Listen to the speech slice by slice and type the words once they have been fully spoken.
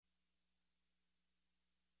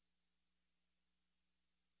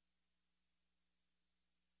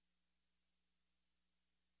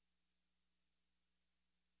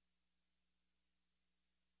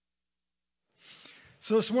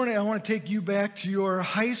So this morning, I want to take you back to your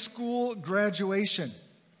high school graduation.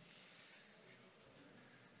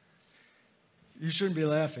 You shouldn't be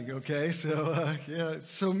laughing, okay?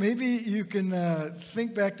 So maybe you can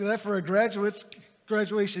think back to that. For our graduates,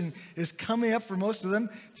 graduation is coming up for most of them.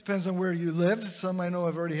 Depends on where you live. Some I know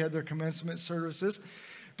have already had their commencement services.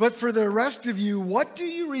 But for the rest of you, what do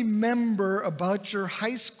you remember about your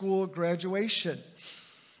high school graduation?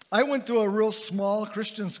 I went to a real small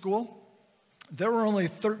Christian school. There were only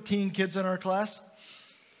 13 kids in our class.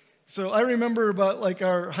 So I remember about like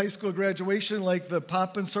our high school graduation, like the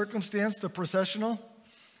pomp and circumstance, the processional.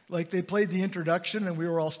 Like they played the introduction and we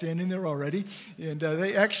were all standing there already. And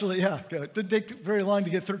they actually, it didn't take very long to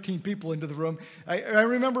get 13 people into the room. I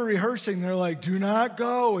remember rehearsing. They're like, do not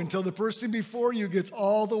go until the person before you gets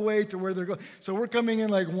all the way to where they're going. So we're coming in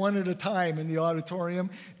like one at a time in the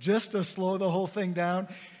auditorium just to slow the whole thing down.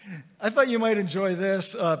 I thought you might enjoy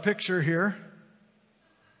this picture here.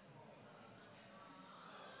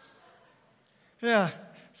 Yeah,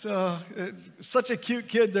 so it's such a cute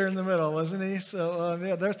kid there in the middle, wasn't he? So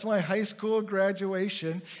that's my high school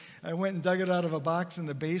graduation. I went and dug it out of a box in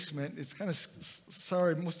the basement. It's kind of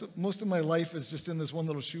sorry, most of my life is just in this one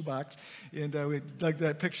little shoebox. And we dug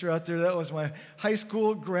that picture out there. That was my high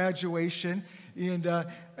school graduation. And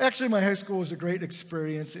actually, my high school was a great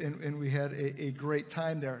experience, and we had a great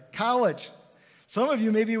time there. College. Some of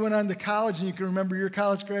you maybe went on to college and you can remember your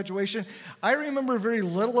college graduation. I remember very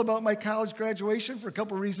little about my college graduation for a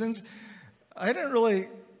couple reasons. I didn't really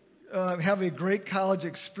have a great college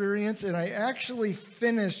experience, and I actually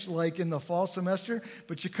finished like in the fall semester,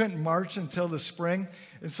 but you couldn't march until the spring.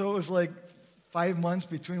 And so it was like 5 months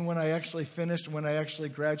between when I actually finished and when I actually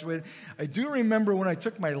graduated. I do remember when I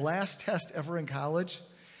took my last test ever in college.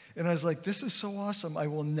 And I was like, this is so awesome. I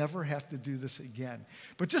will never have to do this again.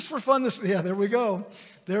 But just for fun, there we go.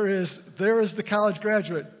 There is the college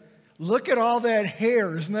graduate. Look at all that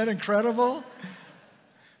hair. Isn't that incredible?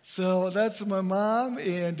 So that's my mom,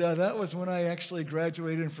 and that was when I actually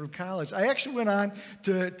graduated from college. I actually went on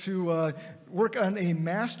to work on a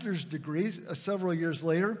master's degree several years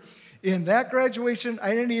later. In that graduation,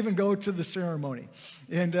 I didn't even go to the ceremony.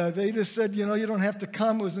 And they just said, you don't have to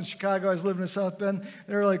come. It was in Chicago. I was living in South Bend.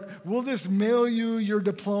 They were like, we'll just mail you your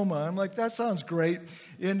diploma. I'm like, that sounds great.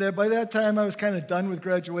 And by that time, I was kind of done with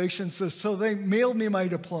graduation. So they mailed me my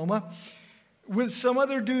diploma with some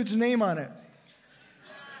other dude's name on it.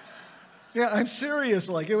 Yeah, I'm serious.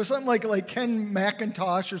 Like it was something like Ken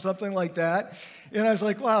McIntosh or something like that. And I was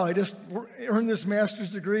like, wow, I just earned this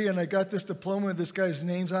master's degree and I got this diploma with this guy's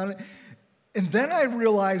names on it. And then I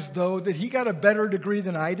realized, though, that he got a better degree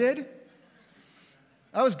than I did.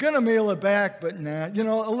 I was going to mail it back, but nah.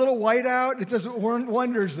 A little whiteout, it doesn't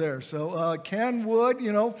wonders there. So Ken would,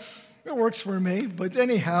 it works for me. But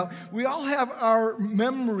anyhow, we all have our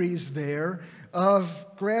memories there of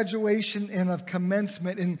graduation and of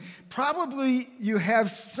commencement. And probably you have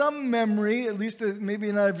some memory, at least maybe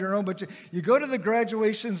not of your own, but you go to the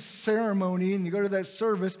graduation ceremony and you go to that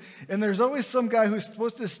service, and there's always some guy who's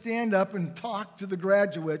supposed to stand up and talk to the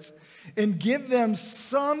graduates and give them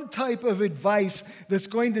some type of advice that's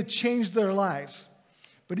going to change their lives.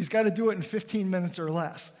 But he's got to do it in 15 minutes or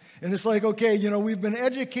less. And it's like, okay, we've been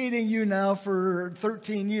educating you now for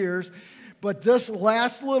 13 years, but this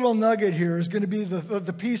last little nugget here is going to be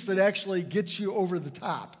the piece that actually gets you over the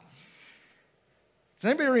top. Does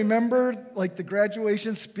anybody remember, like, the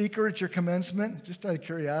graduation speaker at your commencement? Just out of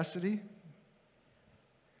curiosity.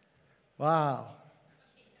 Wow.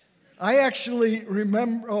 I actually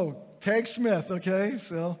remember, Tag Smith, okay?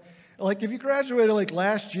 So, like, if you graduated, like,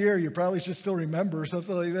 last year, you probably should still remember or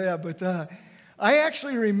something like that. But I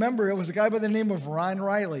actually remember it was a guy by the name of Ron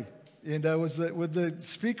Riley. And I was with the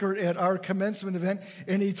speaker at our commencement event,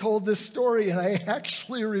 and he told this story, and I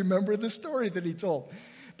actually remember the story that he told.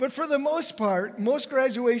 But for the most part, most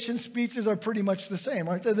graduation speeches are pretty much the same,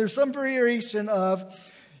 aren't they? There's some variation of,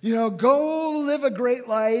 go live a great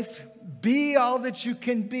life, be all that you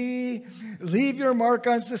can be, leave your mark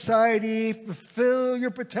on society, fulfill your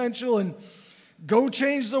potential, and go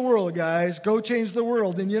change the world, guys. Go change the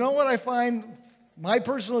world. And you know what I find? My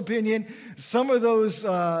personal opinion, some of those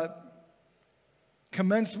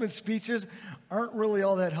commencement speeches aren't really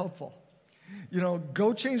all that helpful.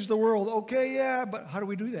 Go change the world. Okay, yeah, but how do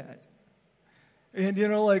we do that? And,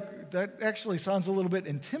 that actually sounds a little bit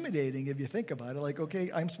intimidating if you think about it. Like, okay,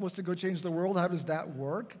 I'm supposed to go change the world. How does that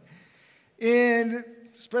work? And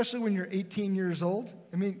especially when you're 18 years old.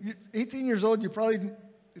 I mean, you're 18 years old, you probably,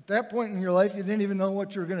 at that point in your life, you didn't even know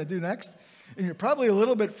what you were going to do next. And you're probably a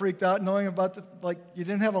little bit freaked out knowing about, you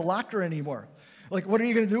didn't have a locker anymore. Like, what are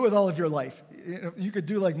you going to do with all of your life? You could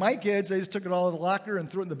do like my kids. They just took it all out of the locker and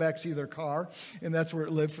threw it in the backseat of their car, and that's where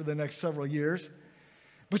it lived for the next several years.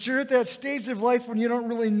 But you're at that stage of life when you don't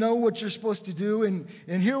really know what you're supposed to do. And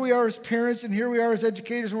here we are as parents, and here we are as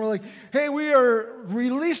educators, and we're like, hey, we are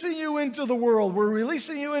releasing you into the world. We're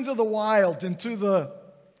releasing you into the wild, into the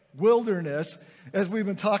wilderness, as we've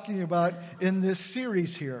been talking about in this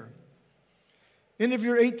series here. And if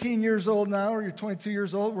you're 18 years old now, or you're 22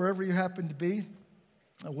 years old, wherever you happen to be,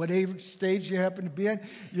 what age stage you happen to be in,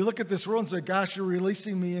 you look at this world and say, gosh, you're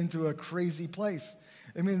releasing me into a crazy place.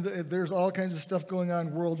 I mean, there's all kinds of stuff going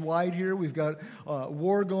on worldwide here. We've got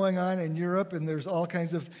war going on in Europe, and there's all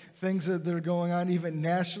kinds of things that are going on even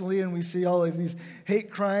nationally, and we see all of these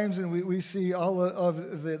hate crimes, and we see all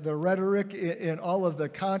of the rhetoric and all of the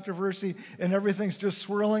controversy, and everything's just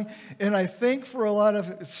swirling. And I think for a lot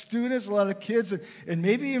of students, a lot of kids, and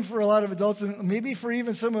maybe even for a lot of adults, and maybe for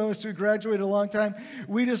even some of us who graduated a long time,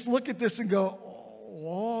 we just look at this and go,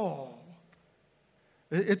 whoa.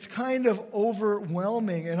 It's kind of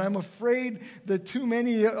overwhelming, and I'm afraid that too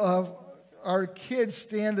many of our kids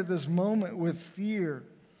stand at this moment with fear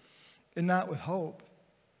and not with hope.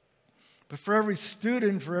 But for every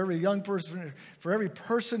student, for every young person, for every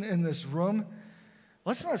person in this room,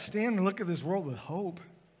 let's not stand and look at this world with hope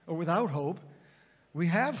or without hope. We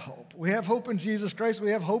have hope. We have hope in Jesus Christ.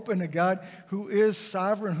 We have hope in a God who is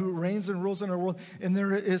sovereign, who reigns and rules in our world, and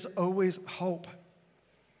there is always hope.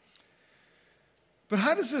 But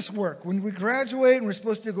how does this work? When we graduate and we're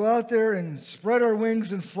supposed to go out there and spread our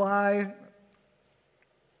wings and fly,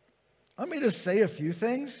 let me just say a few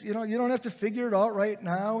things. You know, you don't have to figure it out right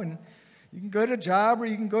now. And you can go to a job or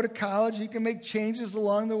you can go to college. You can make changes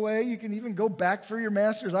along the way. You can even go back for your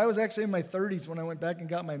master's. I was actually in my 30s when I went back and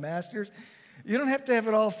got my master's. You don't have to have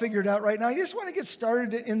it all figured out right now. You just want to get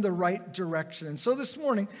started in the right direction. And so this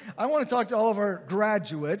morning, I want to talk to all of our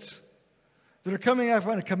graduates that are coming up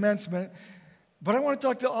on a commencement. But I want to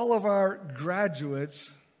talk to all of our graduates,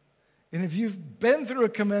 and if you've been through a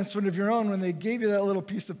commencement of your own when they gave you that little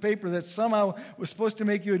piece of paper that somehow was supposed to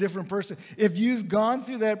make you a different person, if you've gone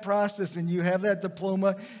through that process and you have that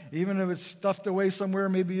diploma, even if it's stuffed away somewhere,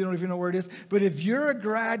 maybe you don't even know where it is, but if you're a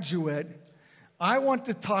graduate, I want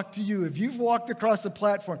to talk to you. If you've walked across the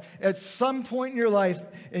platform at some point in your life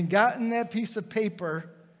and gotten that piece of paper,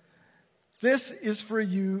 this is for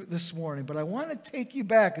you this morning. But I want to take you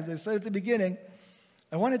back, as I said at the beginning,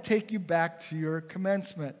 I want to take you back to your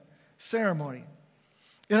commencement ceremony.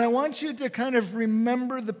 And I want you to kind of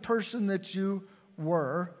remember the person that you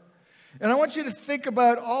were. And I want you to think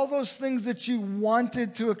about all those things that you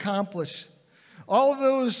wanted to accomplish, all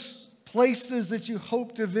those places that you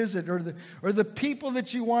hoped to visit, or the people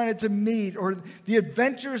that you wanted to meet, or the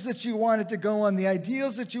adventures that you wanted to go on, the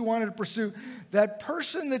ideals that you wanted to pursue, that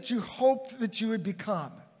person that you hoped that you would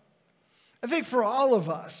become. I think for all of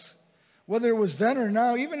us, whether it was then or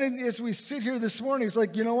now, even as we sit here this morning, it's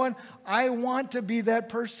like, you know what? I want to be that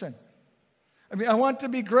person. I mean, I want to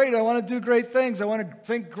be great. I want to do great things. I want to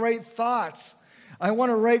think great thoughts. I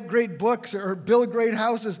want to write great books or build great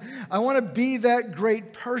houses. I want to be that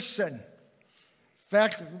great person. In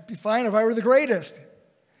fact, it would be fine if I were the greatest.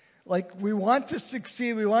 Like, we want to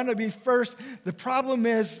succeed. We want to be first. The problem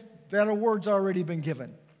is that award's already been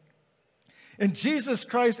given. And Jesus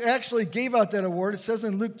Christ actually gave out that award. It says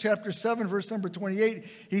in Luke chapter 7, verse number 28,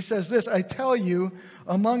 he says this, I tell you,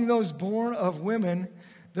 among those born of women,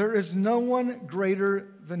 there is no one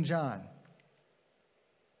greater than John.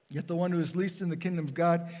 Yet the one who is least in the kingdom of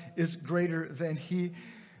God is greater than he.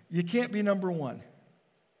 You can't be number one.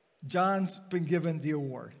 John's been given the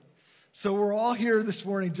award. So we're all here this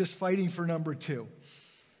morning just fighting for number two.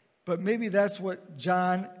 But maybe that's what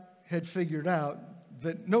John had figured out,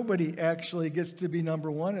 that nobody actually gets to be number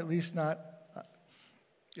one, at least not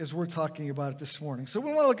as we're talking about it this morning. So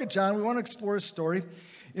we want to look at John. We want to explore his story.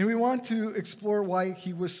 And we want to explore why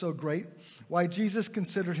he was so great, why Jesus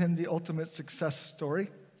considered him the ultimate success story.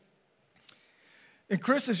 And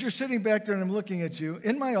Chris, as you're sitting back there and I'm looking at you,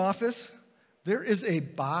 in my office, there is a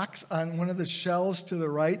box on one of the shelves to the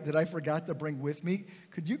right that I forgot to bring with me.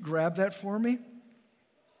 Could you grab that for me?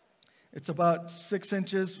 It's about 6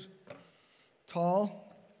 inches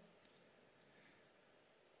tall.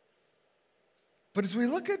 But as we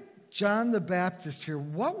look at John the Baptist here,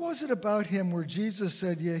 what was it about him where Jesus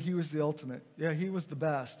said, yeah, he was the ultimate. Yeah, he was the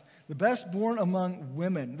best. the best born among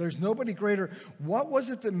women. There's nobody greater. What was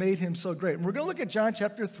it that made him so great? And we're going to look at John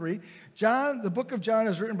chapter 3. John, the book of John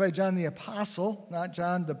is written by John the Apostle, not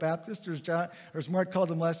John the Baptist, or as Mark called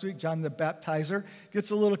him last week, John the Baptizer.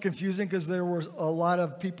 Gets a little confusing because there was a lot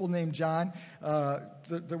of people named John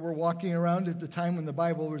that were walking around at the time when the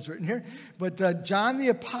Bible was written here. But John the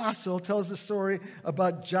Apostle tells the story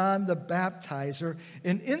about John the Baptizer.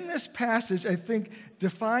 And in this passage, I think,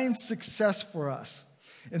 defines success for us.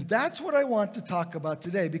 And that's what I want to talk about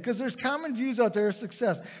today, because there's common views out there of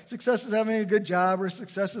success. Success is having a good job, or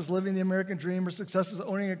success is living the American dream, or success is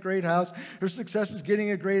owning a great house, or success is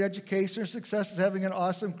getting a great education, or success is having an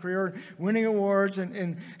awesome career, winning awards,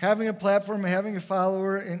 and having a platform, and having a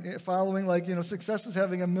follower, and following, like, success is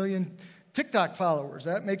having 1 million TikTok followers.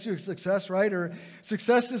 That makes you a success, right? Or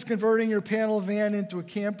success is converting your panel van into a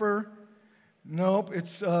camper. Nope,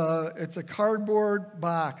 it's a cardboard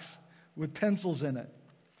box with pencils in it.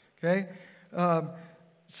 Okay?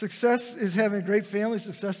 Success is having a great family.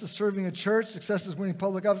 Success is serving a church. Success is winning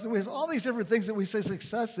public office. We have all these different things that we say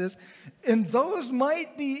success is, and those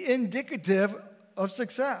might be indicative of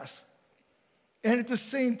success. And at the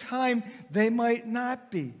same time, they might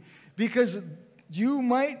not be, because you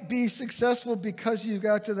might be successful because you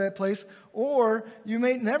got to that place, or you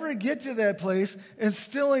may never get to that place and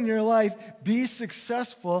still in your life be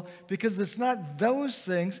successful, because it's not those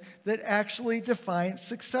things that actually define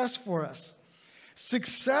success for us.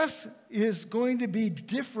 Success is going to be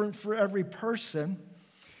different for every person,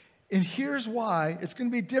 and here's why. It's going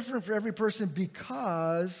to be different for every person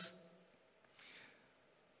because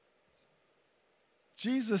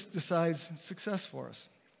Jesus decides success for us.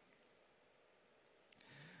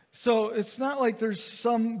 So it's not like there's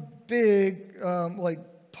some big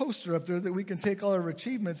poster up there that we can take all our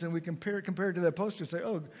achievements and we compare it to that poster and say,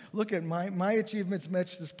 oh, look at my achievements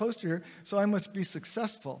match this poster here, so I must be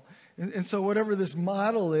successful. And so whatever this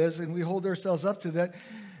model is, and we hold ourselves up to that,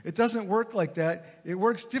 it doesn't work like that. It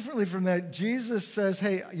works differently from that. Jesus says,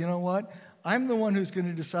 hey, you know what? I'm the one who's going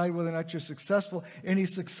to decide whether or not you're successful. And he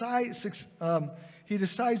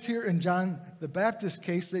decides here in John the Baptist's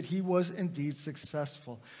case that he was indeed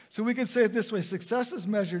successful. So we can say it this way: success is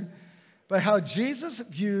measured by how Jesus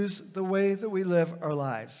views the way that we live our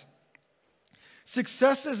lives.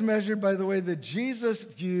 Success is measured by the way that Jesus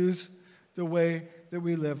views the way that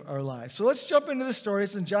we live our lives. So let's jump into the story.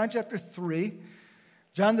 It's in John chapter 3.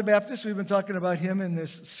 John the Baptist, we've been talking about him in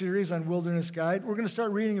this series on Wilderness Guide. We're going to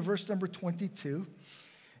start reading in verse number 22.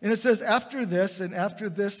 And it says, after this,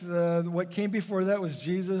 what came before that was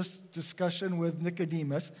Jesus' discussion with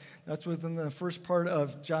Nicodemus. That's within the first part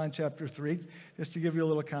of John chapter 3, just to give you a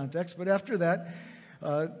little context. But after that,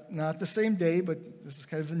 not the same day, but this is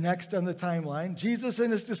kind of the next on the timeline, Jesus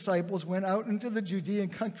and his disciples went out into the Judean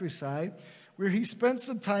countryside, where he spent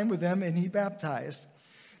some time with them and he baptized.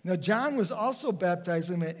 Now, John was also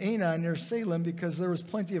baptizing at Aenon near Salem, because there was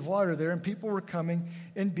plenty of water there, and people were coming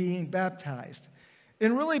and being baptized.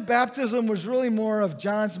 And really, baptism was really more of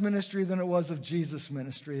John's ministry than it was of Jesus'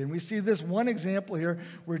 ministry. And we see this one example here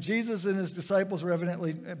where Jesus and his disciples were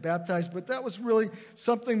evidently baptized, but that was really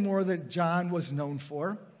something more that John was known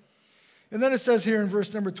for. And then it says here in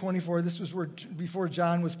verse number 24, this was before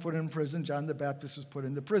John was put in prison. John the Baptist was put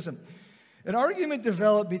into prison. An argument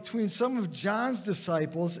developed between some of John's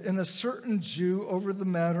disciples and a certain Jew over the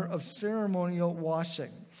matter of ceremonial washing.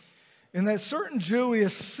 And that certain Jew, we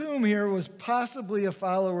assume here, was possibly a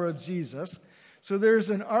follower of Jesus. So there's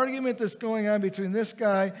an argument that's going on between this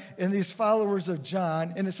guy and these followers of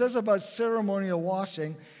John. And it says about ceremonial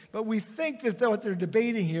washing, but we think that what they're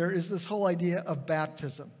debating here is this whole idea of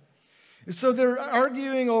baptism. And so they're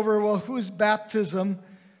arguing over, well, whose baptism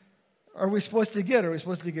are we supposed to get? Are we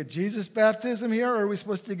supposed to get Jesus' baptism here, or are we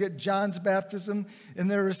supposed to get John's baptism?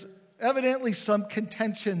 And there's evidently some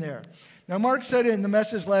contention there. Now, Mark said in the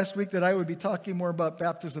message last week that I would be talking more about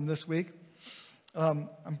baptism this week. I'm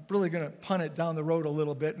really going to punt it down the road a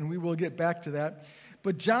little bit, and we will get back to that.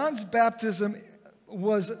 But John's baptism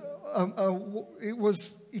was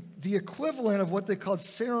the equivalent of what they called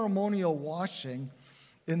ceremonial washing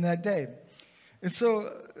in that day. And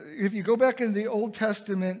so if you go back into the Old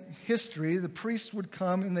Testament history, the priests would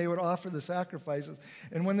come and they would offer the sacrifices.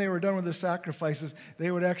 And when they were done with the sacrifices, they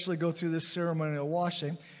would actually go through this ceremonial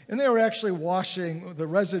washing. And they were actually washing the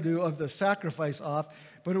residue of the sacrifice off.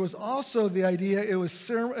 But it was also the idea, it was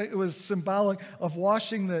symbolic of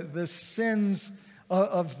washing the sins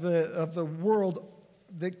of the world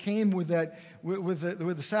that came with that with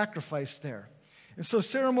the sacrifice there. And so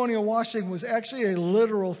ceremonial washing was actually a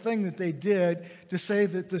literal thing that they did to say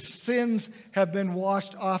that the sins have been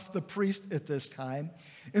washed off the priest at this time.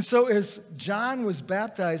 And so as John was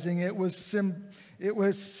baptizing, it was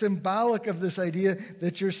symbolic of this idea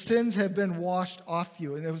that your sins have been washed off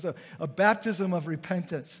you. And it was a baptism of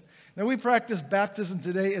repentance. Now, we practice baptism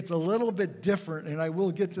today. It's a little bit different, and I will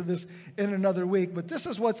get to this in another week. But this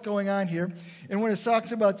is what's going on here. And when it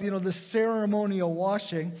talks about, the ceremonial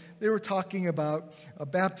washing, they were talking about a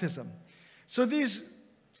baptism. So these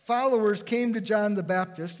followers came to John the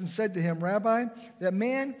Baptist and said to him, "Rabbi, that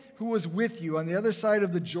man who was with you on the other side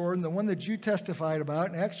of the Jordan, the one that you testified about,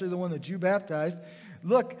 and actually the one that you baptized,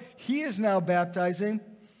 look, he is now baptizing,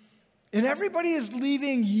 and everybody is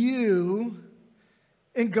leaving you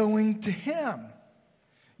and going to him.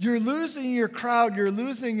 You're losing your crowd, you're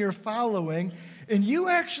losing your following, and you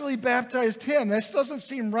actually baptized him. This doesn't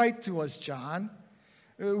seem right to us, John.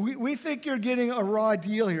 We think you're getting a raw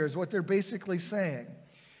deal here," is what they're basically saying.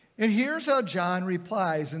 And here's how John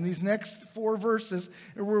replies in these next 4 verses,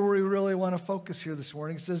 where we really want to focus here this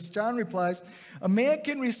morning. It says, John replies, "A man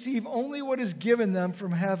can receive only what is given them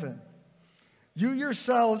from heaven. You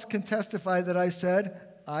yourselves can testify that I said,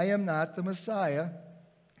 I am not the Messiah,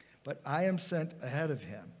 but I am sent ahead of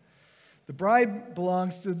him. The bride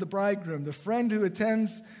belongs to the bridegroom. The friend who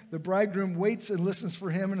attends the bridegroom waits and listens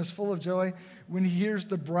for him and is full of joy when he hears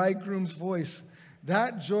the bridegroom's voice.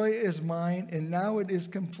 That joy is mine, and now it is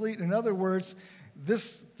complete." In other words,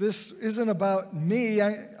 this isn't about me.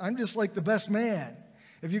 I'm just like the best man.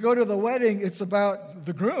 If you go to the wedding, it's about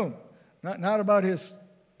the groom, not about his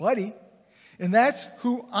buddy. And that's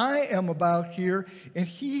who I am about here, and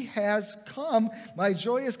he has come. My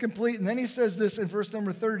joy is complete. And then he says this in verse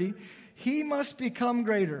number 30, "He must become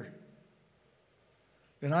greater,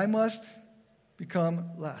 and I must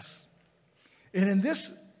become less." And in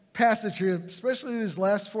this passage here, especially these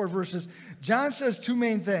last 4 verses, John says 2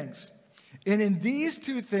 main things. And in these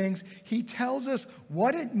 2 things, he tells us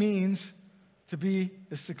what it means to be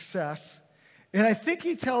a success. And I think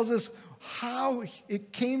he tells us how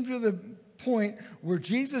it came to the point where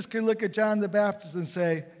Jesus could look at John the Baptist and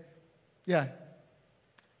say, yeah,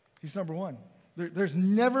 he's number 1. There's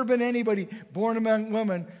never been anybody born among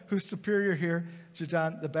women who's superior here to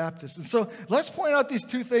John the Baptist. And so let's point out these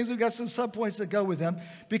 2 things. We've got some subpoints that go with them,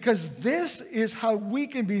 because this is how we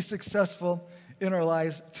can be successful in our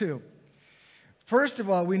lives too. First of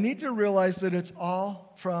all, we need to realize that it's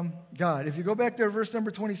all from God. If you go back there to verse number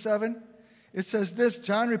 27, it says this,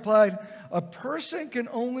 John replied, "A person can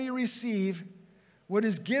only receive what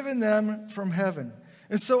is given them from heaven."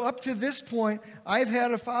 And so up to this point, I've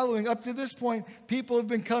had a following. Up to this point, people have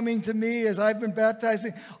been coming to me as I've been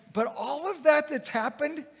baptizing. But all of that's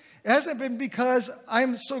happened hasn't been because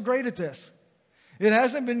I'm so great at this. It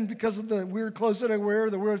hasn't been because of the weird clothes that I wear,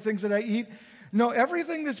 the weird things that I eat. No,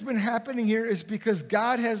 everything that's been happening here is because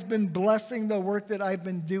God has been blessing the work that I've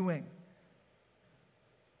been doing.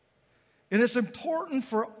 And it's important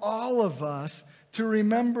for all of us to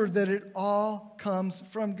remember that it all comes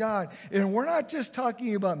from God. And we're not just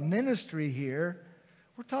talking about ministry here.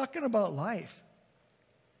 We're talking about life.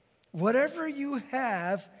 Whatever you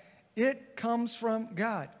have, it comes from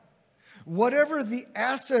God. Whatever the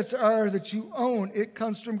assets are that you own, it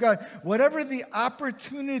comes from God. Whatever the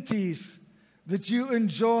opportunities that you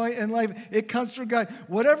enjoy in life, it comes from God.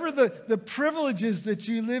 Whatever the privileges that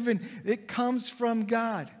you live in, it comes from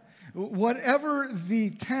God. Whatever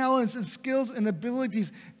the talents and skills and abilities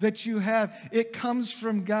that you have, it comes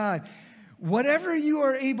from God. Whatever you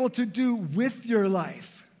are able to do with your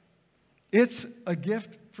life, it's a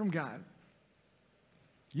gift from God.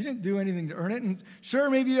 You didn't do anything to earn it. And sure,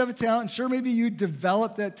 maybe you have a talent. Sure, maybe you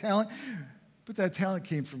developed that talent. But that talent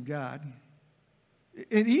came from God.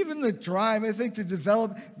 And even the drive, I think, to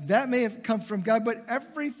develop, that may have come from God, but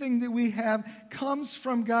everything that we have comes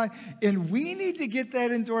from God. And we need to get that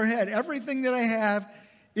into our head. Everything that I have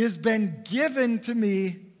has been given to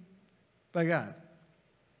me by God.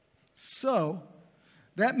 So,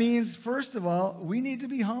 that means, first of all, we need to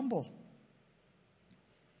be humble.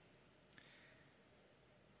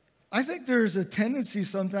 I think there's a tendency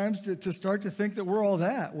sometimes to start to think that we're all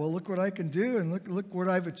that. Well, look what I can do, and look what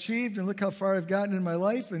I've achieved, and look how far I've gotten in my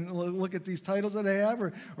life, and look at these titles that I have,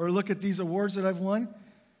 or look at these awards that I've won.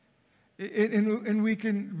 And we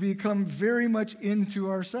can become very much into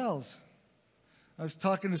ourselves. I was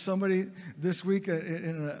talking to somebody this week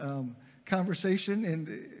in a conversation,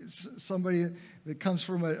 and somebody that comes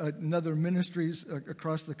from another ministries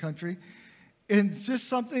across the country. And just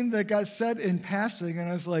something that got said in passing, and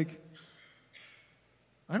I was like,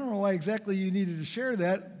 I don't know why exactly you needed to share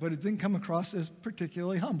that, but it didn't come across as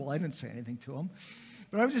particularly humble. I didn't say anything to him.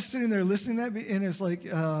 But I was just sitting there listening to that, and it's like,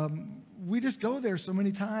 we just go there so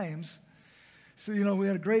many times. So, we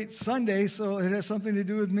had a great Sunday, so it has something to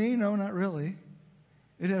do with me? No, not really.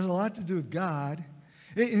 It has a lot to do with God.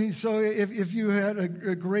 And so if you had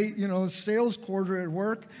a great, sales quarter at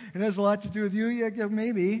work, it has a lot to do with you? Yeah,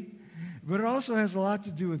 maybe. But it also has a lot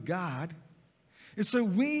to do with God. And so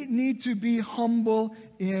we need to be humble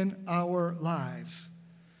in our lives.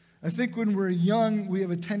 I think when we're young, we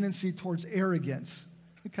have a tendency towards arrogance.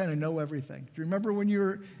 We kind of know everything. Do you remember when you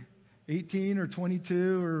were 18 or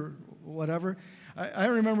 22 or whatever? I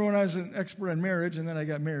remember when I was an expert on marriage, and then I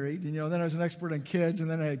got married. Then I was an expert on kids,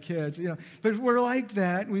 and then I had kids. But we're like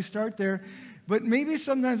that. We start there. But maybe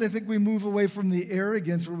sometimes I think we move away from the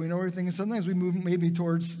arrogance where we know everything, and sometimes we move maybe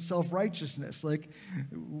towards self-righteousness. Like,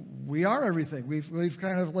 we are everything. We've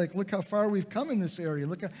kind of like, look how far we've come in this area.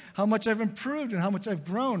 Look at how much I've improved and how much I've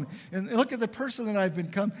grown. And look at the person that I've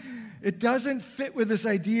become. It doesn't fit with this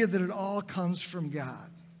idea that it all comes from God.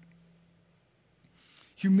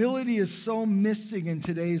 Humility is so missing in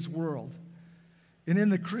today's world, and in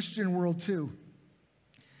the Christian world too.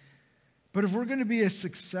 But if we're going to be a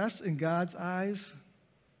success in God's eyes,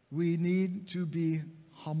 we need to be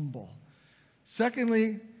humble.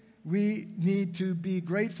 Secondly, we need to be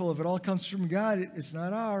grateful. If it all comes from God, it's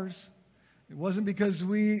not ours. It wasn't because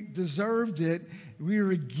we deserved it. We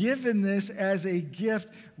were given this as a gift.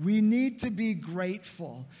 We need to be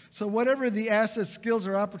grateful. So whatever the assets, skills,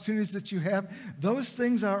 or opportunities that you have, those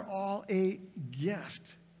things are all a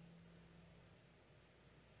gift.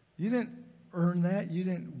 You didn't earn that. You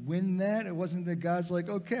didn't win that. It wasn't that God's like,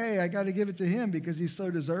 okay, I got to give it to him because he's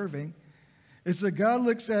so deserving. It's that God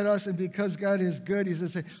looks at us, and because God is good, he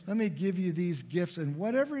says, let me give you these gifts. And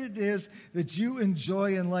whatever it is that you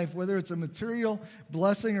enjoy in life, whether it's a material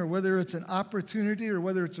blessing or whether it's an opportunity or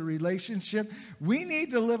whether it's a relationship, we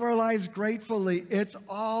need to live our lives gratefully. It's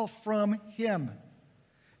all from him.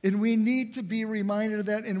 And we need to be reminded of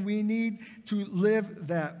that, and we need to live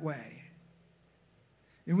that way.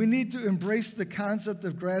 And we need to embrace the concept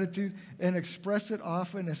of gratitude and express it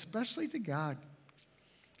often, especially to God.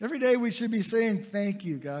 Every day we should be saying, thank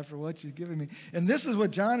you, God, for what you've given me. And this is what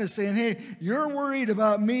John is saying. Hey, you're worried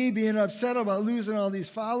about me being upset about losing all these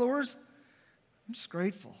followers. I'm just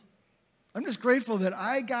grateful. I'm just grateful that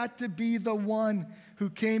I got to be the one who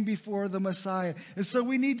came before the Messiah. And so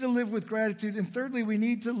we need to live with gratitude. And thirdly, we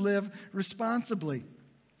need to live responsibly.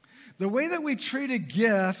 The way that we treat a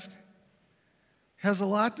gift has a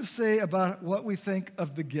lot to say about what we think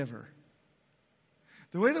of the giver.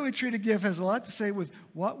 The way that we treat a gift has a lot to say with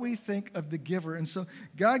what we think of the giver. And so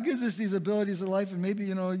God gives us these abilities in life, and maybe,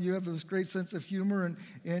 you have this great sense of humor,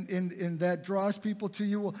 and that draws people to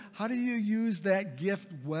you. Well, how do you use that gift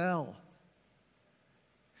well?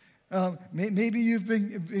 Maybe you've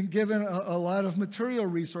been given a lot of material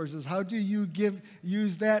resources. How do you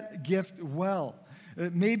use that gift well?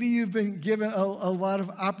 Maybe you've been given a lot of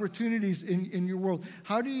opportunities in your world.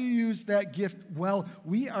 How do you use that gift well?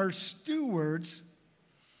 We are stewards.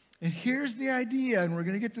 And here's the idea, and we're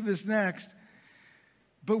going to get to this next.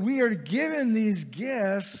 But we are given these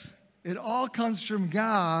gifts. It all comes from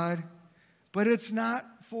God, but it's not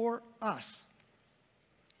for us.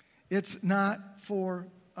 It's not for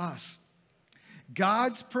us.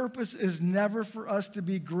 God's purpose is never for us to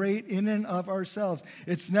be great in and of ourselves.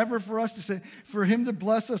 It's never for us to say, for him to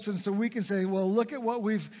bless us, and so we can say, well, look at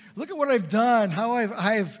what I've done, how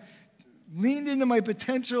I've leaned into my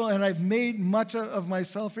potential, and I've made much of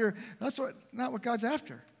myself here. That's not what God's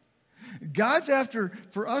after. God's after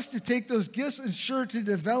for us to take those gifts and sure to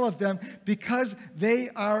develop them, because they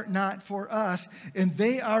are not for us, and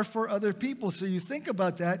they are for other people. So you think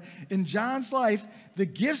about that. In John's life, the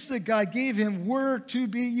gifts that God gave him were to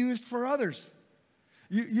be used for others.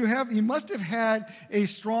 He must have had a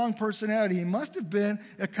strong personality. He must have been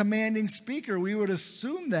a commanding speaker. We would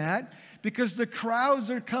assume that, because the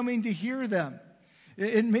crowds are coming to hear them.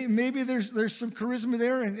 And maybe there's some charisma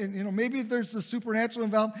there, and maybe there's the supernatural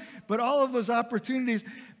involved. But all of those opportunities,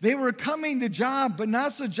 they were coming to John, but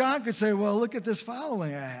not so John could say, well, look at this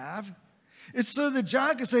following I have. It's so that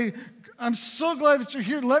John could say, I'm so glad that you're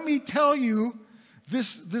here. Let me tell you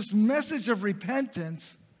this message of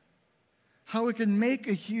repentance, how it can make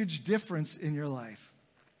a huge difference in your life.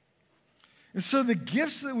 And so the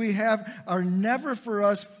gifts that we have are never for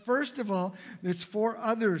us. First of all, it's for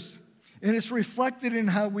others. And it's reflected in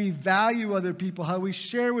how we value other people, how we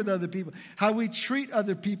share with other people, how we treat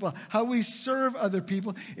other people, how we serve other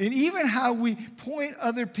people, and even how we point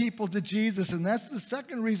other people to Jesus. And that's the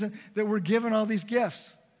second reason that we're given all these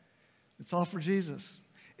gifts. It's all for Jesus.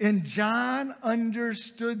 And John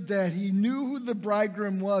understood that. He knew who the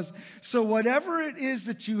bridegroom was. So whatever it is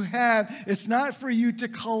that you have, it's not for you to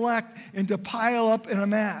collect and to pile up and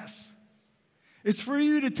amass. It's for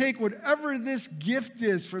you to take whatever this gift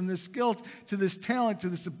is, from this skill to this talent to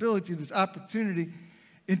this ability, this opportunity,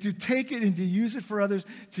 and to take it and to use it for others,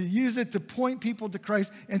 to use it to point people to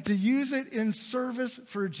Christ, and to use it in service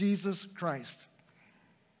for Jesus Christ.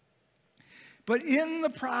 But in the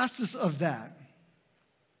process of that,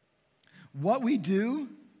 what we do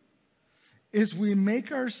is we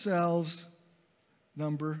make ourselves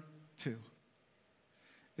number 2.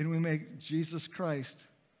 And we make Jesus Christ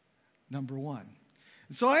number 1.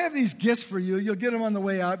 And so I have these gifts for you. You'll get them on the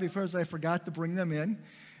way out because I forgot to bring them in.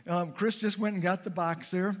 Chris just went and got the box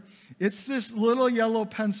there. It's this little yellow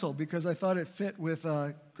pencil because I thought it fit with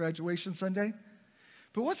graduation Sunday.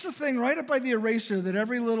 But what's the thing right up by the eraser that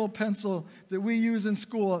every little pencil that we use in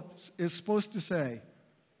school is supposed to say?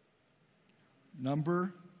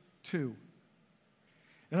 Number 2.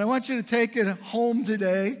 And I want you to take it home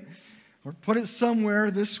today or put it somewhere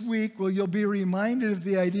this week where you'll be reminded of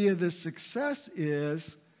the idea that success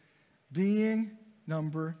is being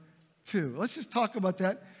number 2. Let's just talk about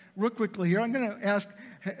that real quickly here. I'm going to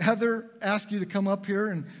ask you to come up here,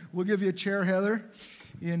 and we'll give you a chair, Heather,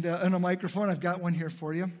 and a microphone. I've got one here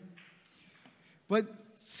for you. But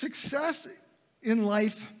success in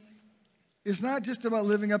life is not just about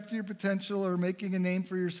living up to your potential or making a name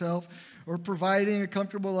for yourself or providing a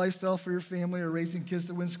comfortable lifestyle for your family or raising kids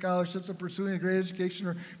to win scholarships or pursuing a great education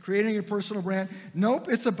or creating a personal brand. Nope,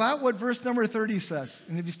 it's about what verse number 30 says.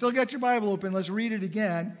 And if you still got your Bible open, let's read it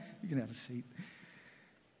again. You can have a seat.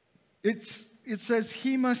 It says,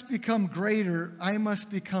 he must become greater, I must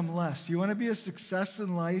become less. You want to be a success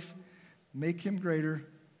in life? Make him greater,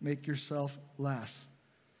 make yourself less.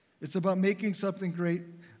 It's about making something great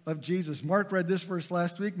of Jesus. Mark read this verse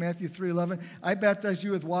last week, Matthew 3:11. I baptize you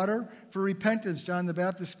with water for repentance, John the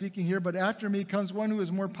Baptist speaking here, but after me comes one who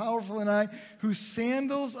is more powerful than I, whose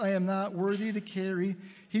sandals I am not worthy to carry.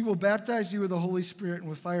 He will baptize you with the Holy Spirit and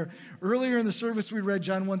with fire. Earlier in the service, we read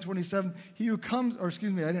John 1:27. He who comes, or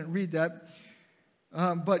excuse me, I didn't read that.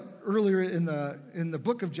 But earlier in the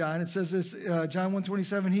book of John, it says this, John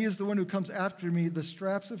 1:27, he is the one who comes after me, the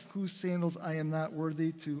straps of whose sandals I am not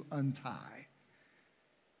worthy to untie.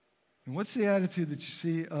 And what's the attitude that you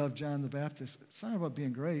see of John the Baptist? It's not about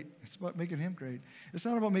being great. It's about making him great. It's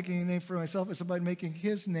not about making a name for myself. It's about making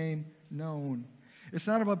his name known. It's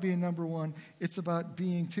not about being number 1. It's about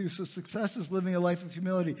being 2. So success is living a life of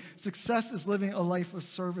humility. Success is living a life of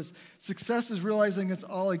service. Success is realizing it's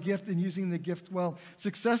all a gift and using the gift well.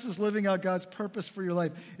 Success is living out God's purpose for your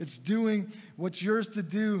life. It's doing what's yours to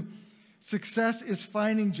do. Success is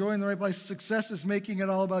finding joy in the right place. Success is making it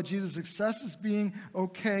all about Jesus. Success is being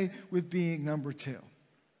okay with being number 2.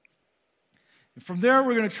 And from there,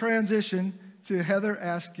 we're going to transition to Heather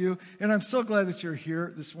Askew. And I'm so glad that you're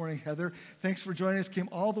here this morning, Heather. Thanks for joining us. Came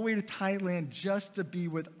all the way to Thailand just to be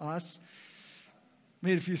with us.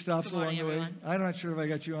 Made a few stops along the way. I'm not sure if I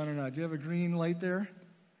got you on or not. Do you have a green light there? It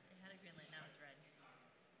had a green light. Now it's red.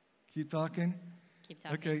 Keep talking? Keep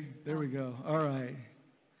talking. Okay, there we go. All right.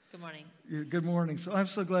 Good morning. Good morning. So I'm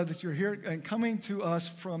so glad that you're here and coming to us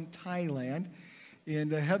from Thailand.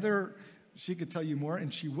 And Heather, she could tell you more,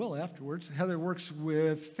 and she will afterwards. Heather works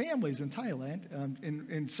with families in Thailand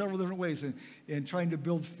in several different ways in trying to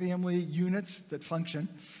build family units that function.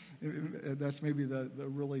 That's maybe the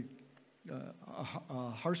really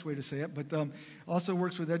harsh way to say it, but also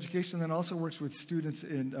works with education, then also works with students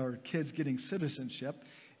or kids getting citizenship.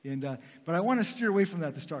 But I want to steer away from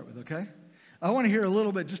that to start with, okay? I want to hear a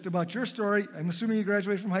little bit just about your story. I'm assuming you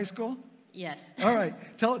graduated from high school? Yes. All right.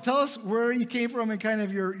 Tell us where you came from and kind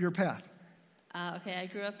of your path. Okay, I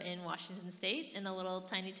grew up in Washington State in a little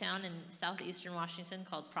tiny town in southeastern Washington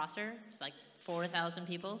called Prosser. It's like 4,000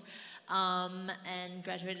 people. And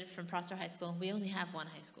graduated from Prosser High School. We only have one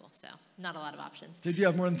high school, so not a lot of options. Did you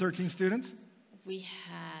have more than 13 students? We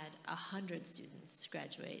had 100 students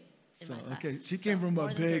graduate in my class. Okay, she came from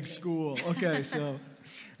a big school. Okay, so,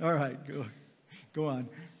 all right, go on.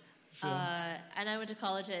 So. And I went to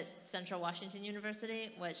college at Central Washington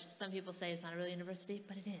University, which some people say is not a real university,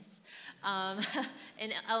 but it is,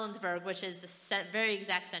 in Ellensburg, which is the very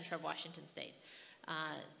exact center of Washington State.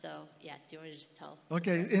 So, yeah, do you want to just tell?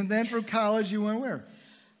 Okay, and then from college, you went where?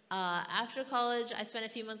 After college, I spent a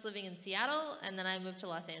few months living in Seattle, and then I moved to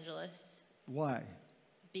Los Angeles. Why?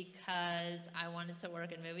 Because I wanted to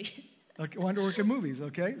work in movies. Okay, wanted to work in movies,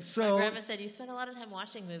 okay. So my grandma said, you spend a lot of time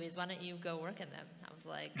watching movies. Why don't you go work in them? I was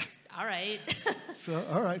like, all right.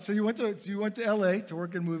 All right. So you went to L.A. to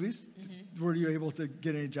work in movies. Mm-hmm. Were you able to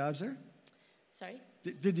get any jobs there? Sorry?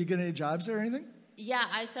 Did you get any jobs there or anything? Yeah,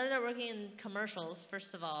 I started out working in commercials,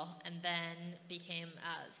 first of all, and then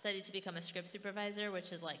studied to become a script supervisor,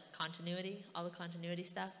 which is like continuity, all the continuity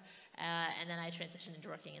stuff. And then I transitioned into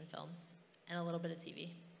working in films and a little bit of TV.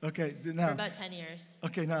 Okay, For now. about 10 years.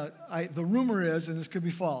 Okay, now, the rumor is, and this could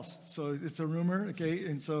be false, so it's a rumor, okay,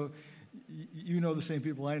 and so you know the same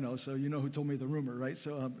people I know, so you know who told me the rumor, right?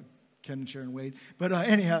 So Ken and Sharon Wade. But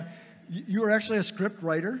anyhow, you were actually a script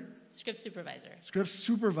writer? Script supervisor. Script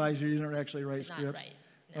supervisor, you don't actually write scripts? Not write.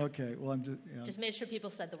 No. Okay, well, I'm just... Just made sure people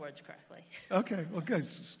said the words correctly. Okay, well, good.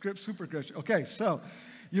 Script supervisor. Okay, so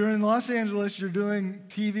you're in Los Angeles, you're doing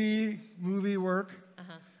TV, movie work.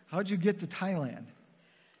 Uh-huh. How'd you get to Thailand?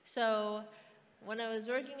 So when I was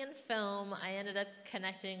working in film, I ended up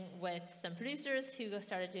connecting with some producers who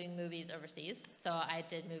started doing movies overseas. So I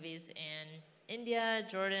did movies in India,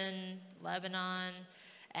 Jordan, Lebanon,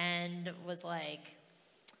 and was like,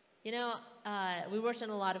 we worked in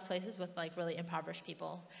a lot of places with like really impoverished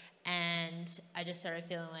people. And I just started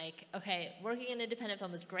feeling like, okay, working in independent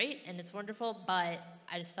film is great and it's wonderful, but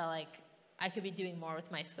I just felt like I could be doing more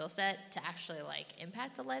with my skill set to actually like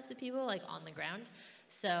impact the lives of people like on the ground.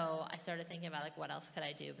 So I started thinking about like what else could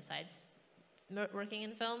I do besides working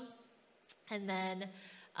in film. And then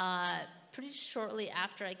pretty shortly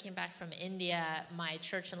after I came back from India, my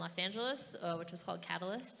church in Los Angeles, which was called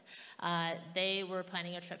Catalyst, they were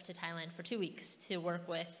planning a trip to Thailand for 2 weeks to work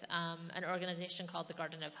with an organization called the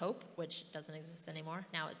Garden of Hope, which doesn't exist anymore.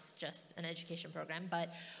 Now it's just an education program.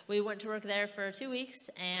 But we went to work there for 2 weeks,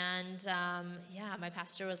 and my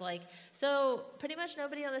pastor was like, so pretty much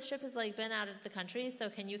nobody on this trip has like been out of the country, so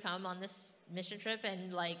can you come on this mission trip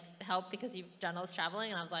and like help because you've done all this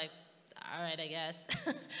traveling? And I was like, all right, I guess.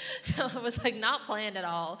 So it was like not planned at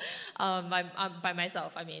all by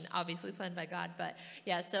myself. I mean, obviously planned by God, but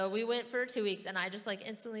yeah. So we went for 2 weeks, and I just like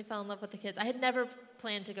instantly fell in love with the kids. I had never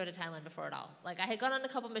planned to go to Thailand before at all. Like I had gone on a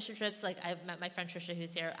couple mission trips. Like I met my friend Trisha,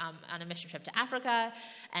 who's here, on a mission trip to Africa,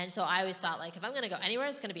 and so I always thought like if I'm gonna go anywhere,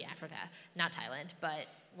 it's gonna be Africa, not Thailand. But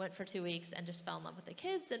went for 2 weeks and just fell in love with the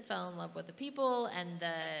kids and fell in love with the people and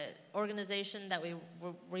the organization that we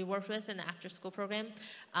worked with in the after-school program.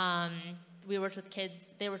 We worked with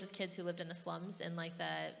kids. They worked with kids who lived in the slums in like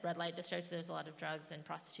the red light district. There's a lot of drugs and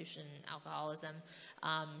prostitution, alcoholism.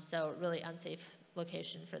 So really unsafe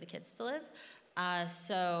location for the kids to live. The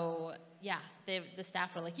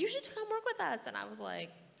staff were like, "You should come work with us," and I was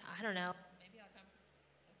like, "I don't know, maybe I'll come."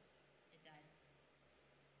 Oh, it died.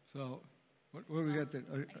 So. What do we got there?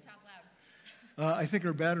 I can talk loud. I think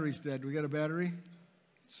our battery's dead. We got a battery?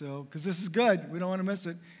 So, because this is good. We don't want to miss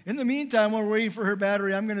it. In the meantime, while we're waiting for her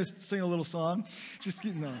battery, I'm going to sing a little song. Just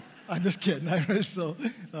kidding. No, I'm just kidding. All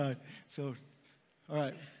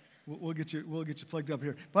right. We'll get you plugged up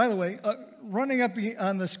here. By the way, running up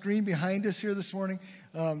on the screen behind us here this morning,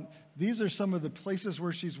 these are some of the places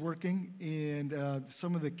where she's working and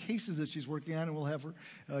some of the cases that she's working on, and we'll have her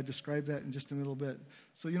describe that in just a little bit.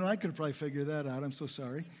 So, I could probably figure that out. I'm so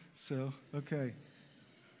sorry. So, okay.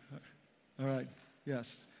 All right.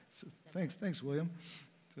 Yes. So, thanks, William.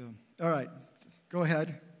 So, all right. Go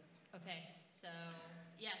ahead. Okay. So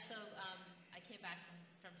I came back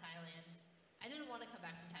from Thailand. I didn't want to come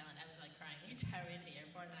back from Thailand. I was like crying the entire way to the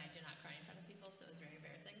airport, and I do not cry in front of people, so it was very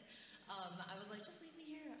embarrassing. I was like, just leave me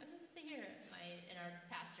here. I'm just going to stay here. And our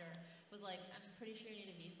pastor was like, I'm pretty sure you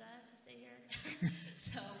need a visa to stay here.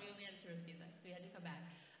 So we only had a tourist visa, so we had to come back.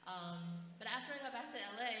 But after I got back to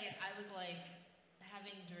LA, I was like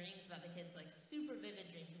having dreams about the kids, like super vivid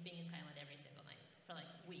dreams of being in Thailand every single night for like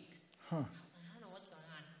weeks. Huh. I was like, I don't know what's going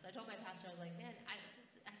on. So I told my pastor, I was like, man,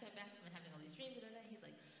 since I came back, I've been having all these dreams. He's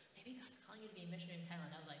like, maybe God's calling you to be a missionary in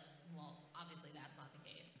Thailand. I was like, well, obviously that's not the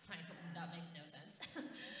case. That makes no sense.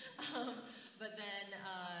 But then,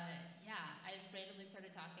 I randomly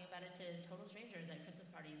started talking about it to total strangers at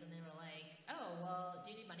Christmas parties, and they were like, oh, well,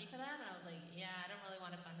 do you need money for that? And I was like, yeah, I don't really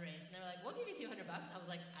want to fundraise. And they were like, we'll give you $200. I was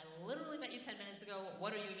like, I literally met you 10 minutes ago.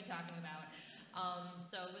 What are you even talking about?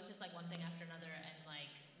 So it was just like one thing after another, and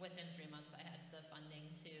like within 3 months, I had the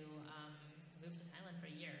funding to move to Thailand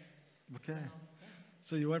for a year. Okay.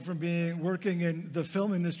 So you went from working in the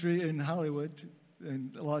film industry in Hollywood,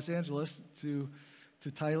 in Los Angeles, to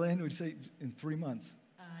Thailand, would you say, in 3 months?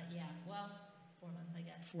 4 months, I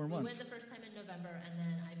guess. 4 months. We went the first time in November, and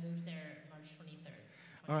then I moved there March 23rd.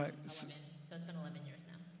 All right. So it's been 11 years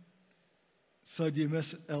now. So do you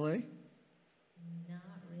miss L.A.? Not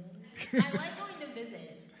really. I like going to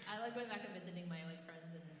visit. I like going back and visiting my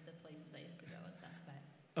friends and the places I used to go and stuff. But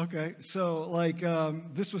Okay, so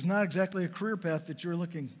this was not exactly a career path that you're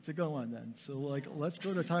looking to go on then. So let's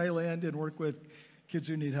go to Thailand and work with kids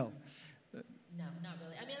who need help. no, not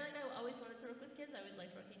really. I mean, I always always wanted to work with kids. I always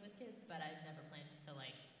liked working with kids, but I never planned to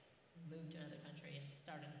like move to another country and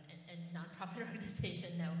start a nonprofit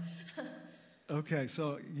organization. No. Okay,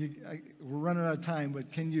 so we're running out of time,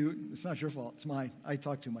 but can you, it's not your fault, it's mine. I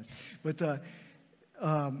talk too much. But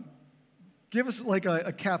give us like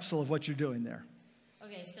a capsule of what you're doing there.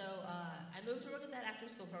 Okay, so I moved to work at that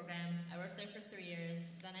after-school program. I worked there for 3 years.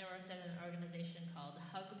 Then I worked at an organization called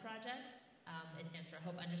humbleB. It stands for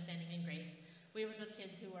Hope, Understanding, and Grace. We worked with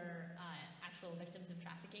kids who were actual victims of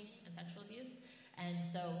trafficking and sexual abuse. And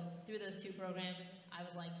so through those 2 programs, I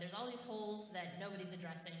was like, there's all these holes that nobody's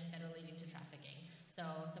addressing that are leading to trafficking. So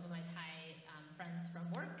some of my Thai friends from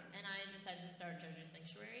work and I decided to start JoJo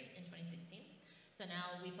Sanctuary in 2016. So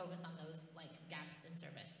now we focus on those like gaps in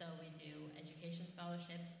service. So we do education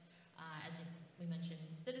scholarships, as we mentioned,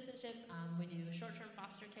 citizenship. We do short-term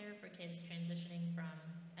foster care for kids transitioning from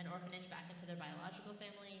an orphanage back into their biological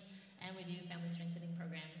family, and we do family strengthening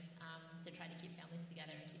programs to try to keep families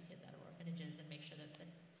together and keep kids out of orphanages and make sure that the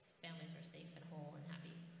families are safe and whole and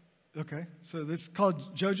happy. Okay, so this is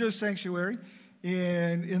called JoJo Sanctuary,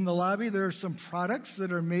 and in the lobby there are some products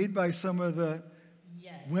that are made by some of the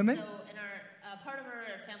women. So in our part of our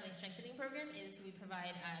family strengthening program is we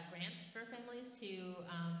provide grants for families to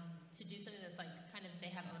do something that's like kind of they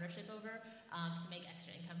have ownership over, to make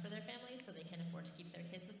extra income for their families so they can afford to keep their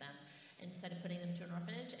kids with them instead of putting them to an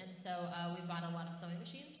orphanage. And so we bought a lot of sewing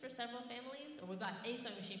machines for several families, or we bought a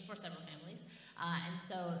sewing machine for several families. And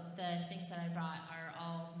so the things that I brought are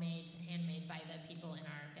all handmade by the people in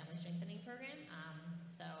our family strengthening program.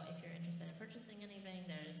 So if you're interested in purchasing anything,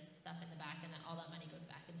 there's stuff in the back, and then all that money goes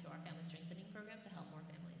back into our family strengthening program to help more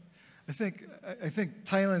families. I think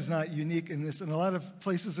Thailand's not unique in this. In a lot of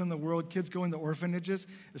places in the world, kids go into orphanages.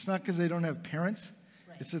 It's not because they don't have parents.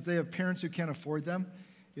 Right. It's that they have parents who can't afford them.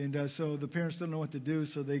 And so the parents don't know what to do,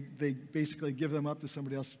 so they basically give them up to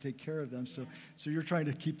somebody else to take care of them. So you're trying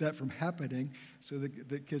to keep that from happening so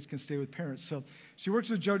that kids can stay with parents. So she works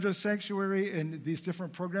with JoJo Sanctuary and these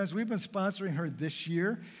different programs. We've been sponsoring her this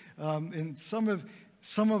year. And some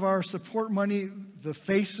of our support money, the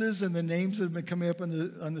faces and the names that have been coming up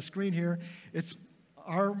on the screen here,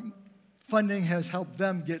 our funding has helped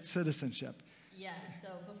them get citizenship. Yeah, so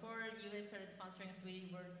before you guys started sponsoring us, we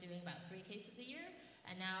were doing about 3 cases a year.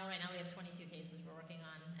 And right now we have 22 cases we're working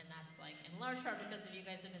on, and that's like in large part because of you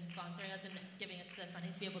guys have been sponsoring us and giving us the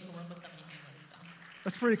funding to be able to work with so many families. So.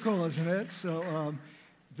 That's pretty cool, isn't it? So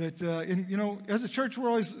as a church, we're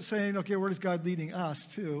always saying, okay, where is God leading us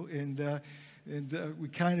to? And we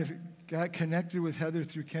kind of got connected with Heather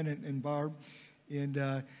through Ken and Barb, and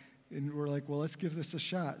we're like, well, let's give this a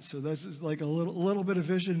shot. So this is like a little bit of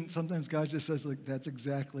vision. Sometimes God just says, like, that's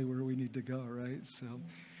exactly where we need to go, right? So.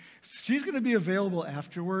 She's going to be available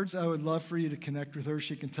afterwards. I would love for you to connect with her.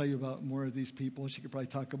 She can tell you about more of these people. She could probably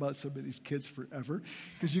talk about some of these kids forever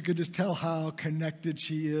because you could just tell how connected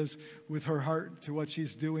she is with her heart to what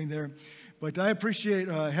she's doing there. But I appreciate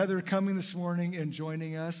Heather coming this morning and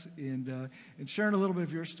joining us and sharing a little bit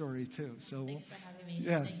of your story too. So thanks for having me.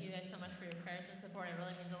 Yeah. Thank you guys so much for your prayers and support. It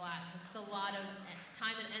really means a lot. It's a lot of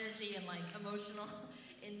time and energy and like emotional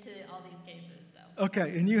into all these cases. So.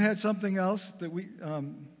 Okay, and you had something else that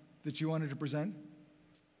that you wanted to present?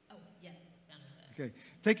 Oh, yes. Okay.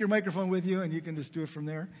 Take your microphone with you, and you can just do it from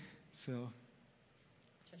there. So.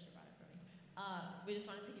 Trisha brought it for me. We just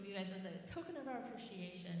wanted to give you guys as a token of our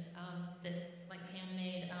appreciation this like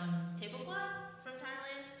handmade tablecloth from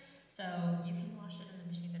Thailand. So you can wash it in the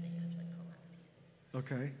machine, but then you have to like comb out the pieces.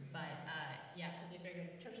 Okay. But yeah, because we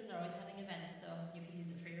figured churches are always having events, so you can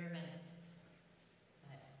use it for your events.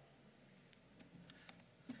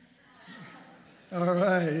 All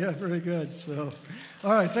right, yeah, very good. So,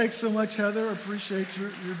 all right, thanks so much, Heather. Appreciate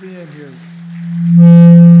your being here.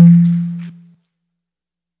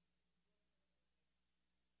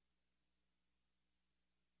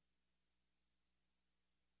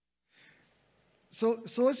 So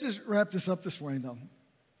let's just wrap this up this morning, though.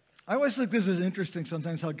 I always think this is interesting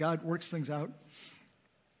sometimes how God works things out.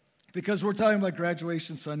 Because we're talking about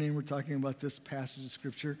graduation Sunday, and we're talking about this passage of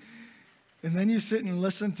Scripture. And then you sit and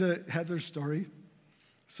listen to Heather's story.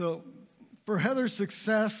 So for Heather's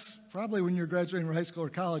success, probably when you're graduating from high school or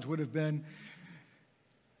college, would have been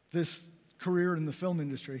this career in the film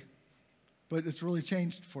industry. But it's really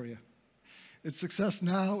changed for you. Its success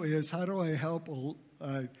now is, how do I help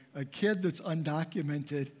a kid that's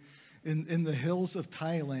undocumented in the hills of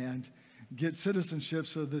Thailand get citizenship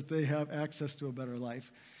so that they have access to a better life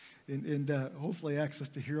and hopefully access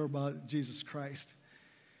to hear about Jesus Christ.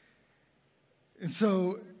 And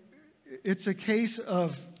so it's a case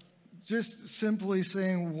of just simply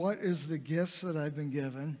saying, what is the gifts that I've been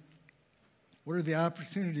given? What are the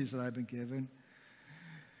opportunities that I've been given?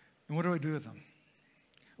 And what do I do with them?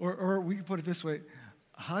 Or we can put it this way,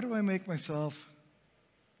 how do I make myself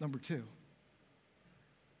number 2?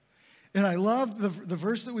 And I love the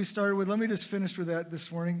verse that we started with. Let me just finish with that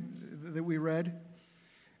this morning that we read.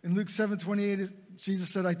 In Luke 7:28, Jesus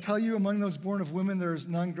said, I tell you, among those born of women, there is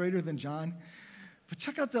none greater than John. But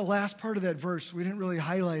check out the last part of that verse. We didn't really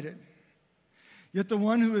highlight it. Yet the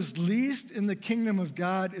one who is least in the kingdom of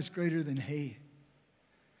God is greater than he.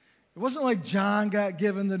 It wasn't like John got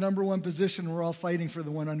given the number 1 position and we're all fighting for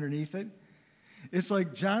the one underneath it. It's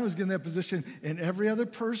like John was given that position, and every other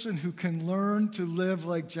person who can learn to live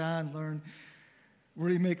like John learned, where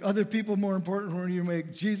you make other people more important, where you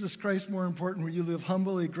make Jesus Christ more important, where you live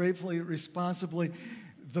humbly, gratefully, responsibly.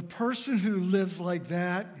 The person who lives like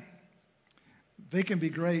that, they can be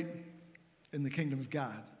great in the kingdom of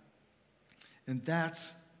God. And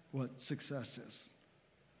that's what success is.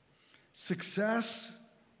 Success,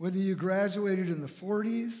 whether you graduated in the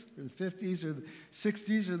 40s or the 50s or the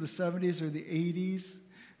 60s or the 70s or the 80s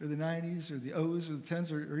or the 90s or the O's or the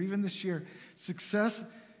 10s or even this year, success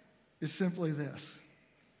is simply this: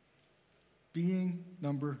 being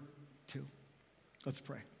number 2. Let's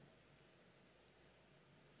pray.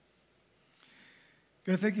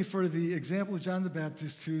 God, thank you for the example of John the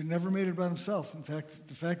Baptist, who never made it about himself. In fact,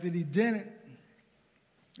 the fact that he didn't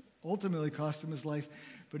ultimately cost him his life,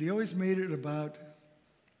 but he always made it about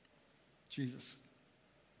Jesus.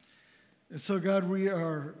 And so, God, we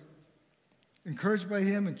are encouraged by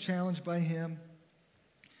him and challenged by him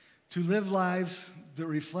to live lives that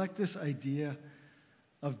reflect this idea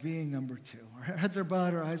of being number 2. Our heads are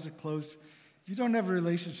bowed, our eyes are closed. If you don't have a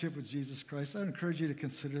relationship with Jesus Christ, I would encourage you to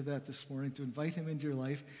consider that this morning, to invite him into your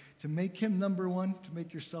life, to make him number 1, to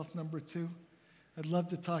make yourself number 2. I'd love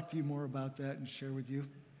to talk to you more about that and share with you.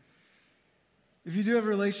 If you do have a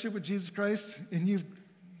relationship with Jesus Christ and you've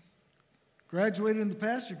graduated in the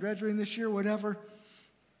past, you're graduating this year, whatever,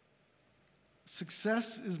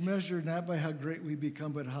 success is measured not by how great we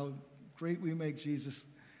become, but how great we make Jesus.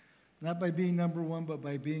 Not by being number 1, but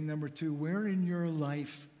by being number 2. Where in your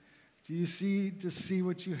life do you see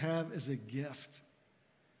what you have as a gift?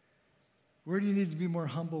 Where do you need to be more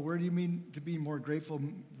humble? Where do you need to be more grateful?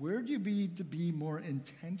 Where do you need to be more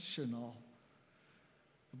intentional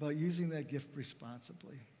about using that gift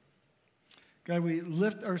responsibly? God, we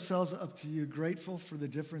lift ourselves up to you, grateful for the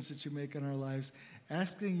difference that you make in our lives,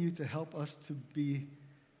 asking you to help us to be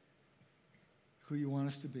who you want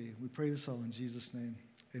us to be. We pray this all in Jesus' name.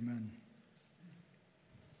 Amen.